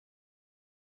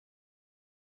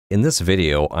In this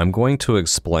video, I'm going to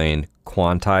explain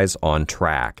Quantize on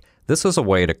Track. This is a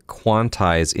way to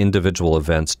quantize individual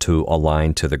events to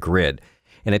align to the grid.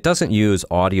 And it doesn't use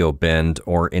audio bend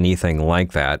or anything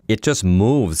like that. It just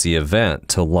moves the event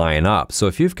to line up. So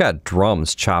if you've got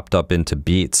drums chopped up into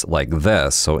beats like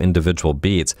this, so individual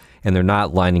beats, and they're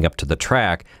not lining up to the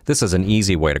track, this is an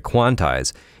easy way to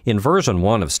quantize. In version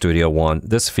 1 of Studio One,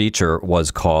 this feature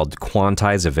was called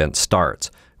Quantize Event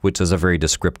Starts, which is a very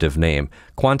descriptive name.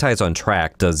 Quantize on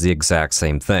Track does the exact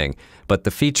same thing, but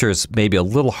the feature's maybe a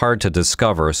little hard to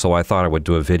discover, so I thought I would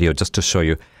do a video just to show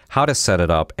you how to set it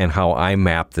up and how I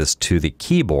map this to the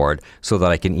keyboard so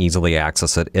that I can easily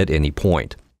access it at any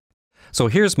point. So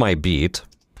here's my beat.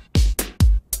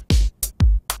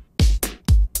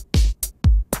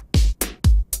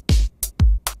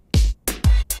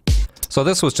 So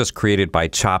this was just created by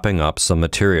chopping up some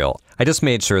material. I just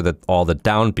made sure that all the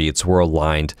downbeats were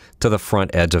aligned to the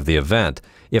front edge of the event.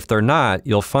 If they're not,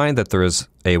 you'll find that there is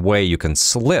a way you can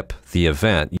slip the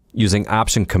event using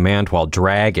Option Command while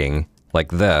dragging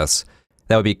like this.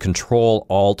 That would be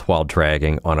Control-Alt while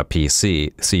dragging on a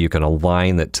PC, so you can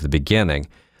align it to the beginning.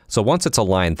 So once it's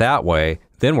aligned that way,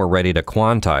 then we're ready to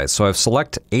quantize. So I've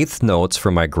selected eighth notes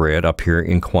for my grid up here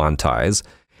in Quantize,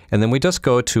 and then we just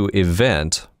go to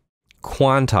Event,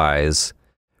 Quantize,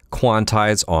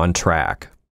 Quantize on Track.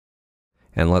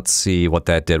 And let's see what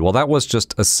that did. Well, that was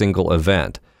just a single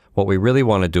event. What we really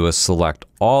want to do is select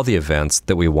all the events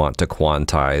that we want to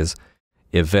quantize.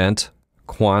 Event,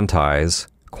 Quantize,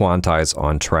 Quantize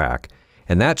on Track.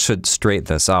 And that should straighten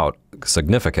this out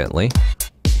significantly.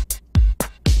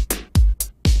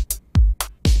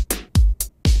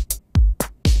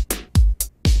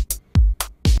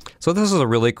 So this is a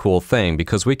really cool thing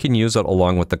because we can use it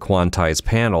along with the Quantize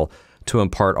panel to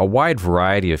impart a wide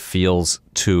variety of feels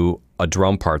to a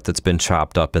drum part that's been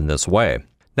chopped up in this way.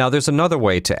 Now there's another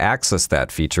way to access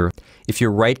that feature. If you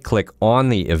right-click on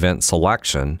the event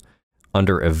selection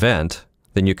under Event,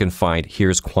 then you can find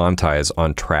here's Quantize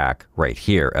on Track right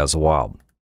here as well.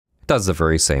 It does the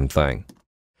very same thing.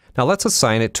 Now let's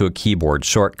assign it to a keyboard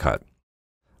shortcut.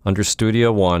 Under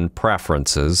Studio One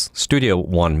Preferences, Studio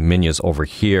One menu's over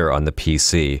here on the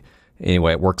PC.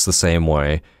 Anyway, it works the same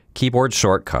way. Keyboard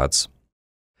shortcuts.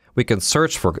 We can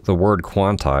search for the word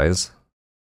Quantize,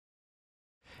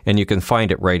 and you can find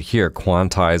it right here,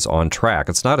 Quantize on Track.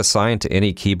 It's not assigned to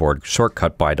any keyboard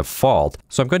shortcut by default,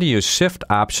 so I'm going to use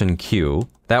Shift-Option-Q.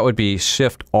 That would be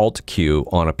Shift-Alt-Q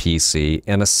on a PC,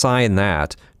 and assign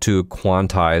that to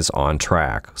Quantize on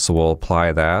Track. So we'll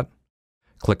apply that,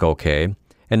 click OK.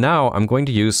 And now I'm going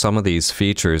to use some of these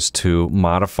features to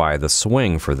modify the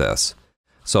swing for this.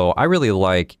 So I really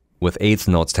like, with eighth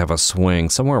notes, to have a swing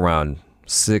somewhere around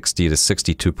 60 to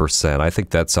 62%. I think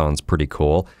that sounds pretty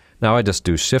cool. Now I just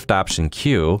do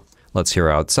Shift-Option-Q. Let's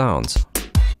hear how it sounds.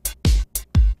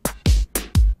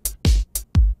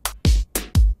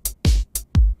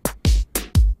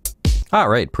 All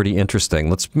right, pretty interesting.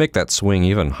 Let's make that swing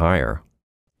even higher.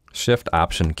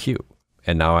 Shift-Option-Q.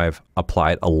 And now I've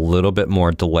applied a little bit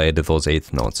more delay to those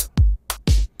eighth notes.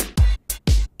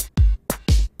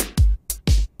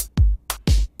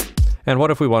 And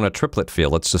what if we want a triplet feel?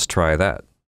 Let's just try that.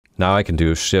 Now I can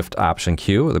do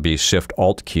Shift-Option-Q. It'll be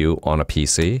Shift-Alt-Q on a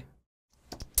PC.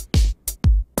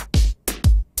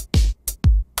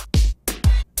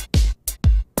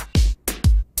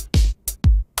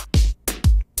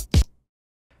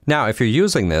 Now, if you're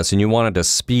using this and you wanted to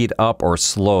speed up or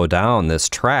slow down this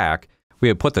track, we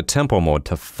would put the tempo mode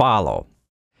to follow.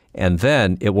 And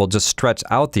then it will just stretch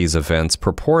out these events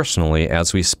proportionally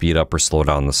as we speed up or slow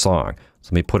down the song. So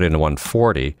let me put it in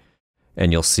 140,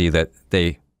 and you'll see that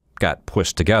they got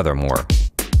pushed together more.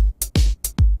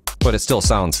 But it still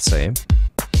sounds the same.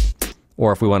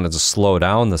 Or if we wanted to slow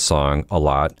down the song a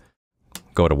lot,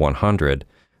 go to 100,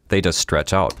 they just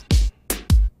stretch out.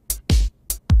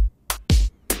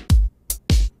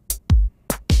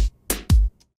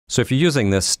 So if you're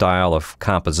using this style of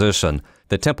composition,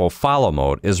 the tempo follow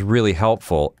mode is really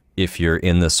helpful if you're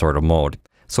in this sort of mode.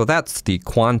 So that's the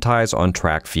Quantize on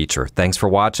Track feature. Thanks for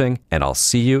watching, and I'll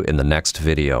see you in the next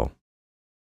video.